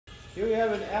Here we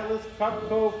have an Atlas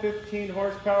Copco 15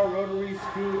 horsepower rotary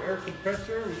screw air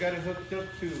compressor. We got it hooked up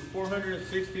to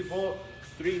 460 volt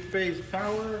 3-phase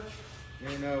power.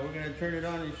 And we're going to turn it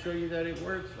on and show you that it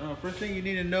works. First thing you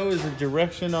need to know is the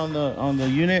direction on the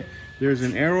unit. There's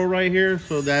an arrow right here,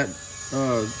 so that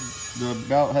the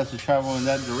belt has to travel in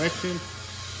that direction.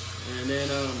 And then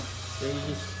you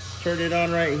just turn it on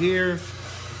right here.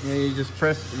 And you just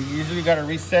press, you usually got to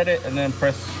reset it and then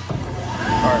press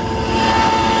start.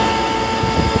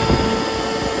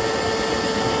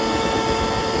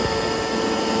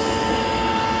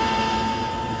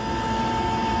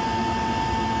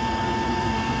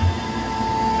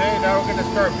 Okay, now we're going to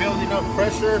start building up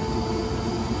pressure.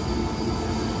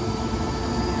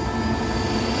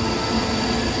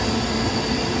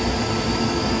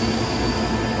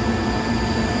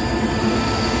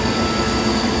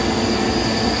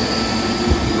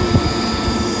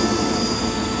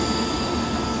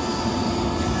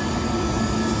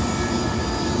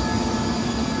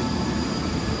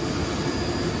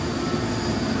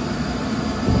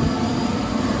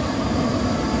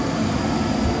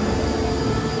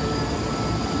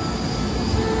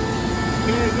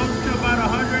 It goes to about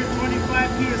 125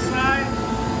 psi.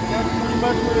 That's pretty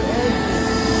much what it is.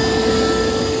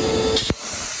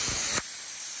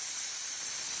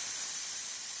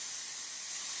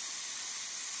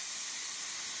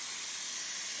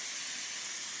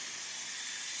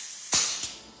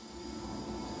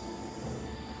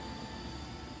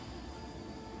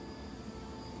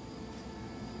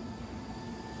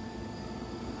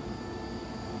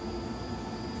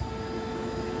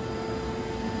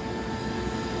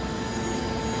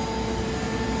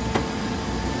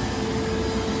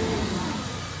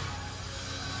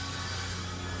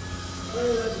 That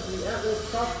is the Atlas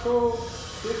Copco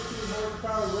 15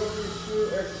 horsepower rotary screw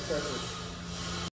air compressor.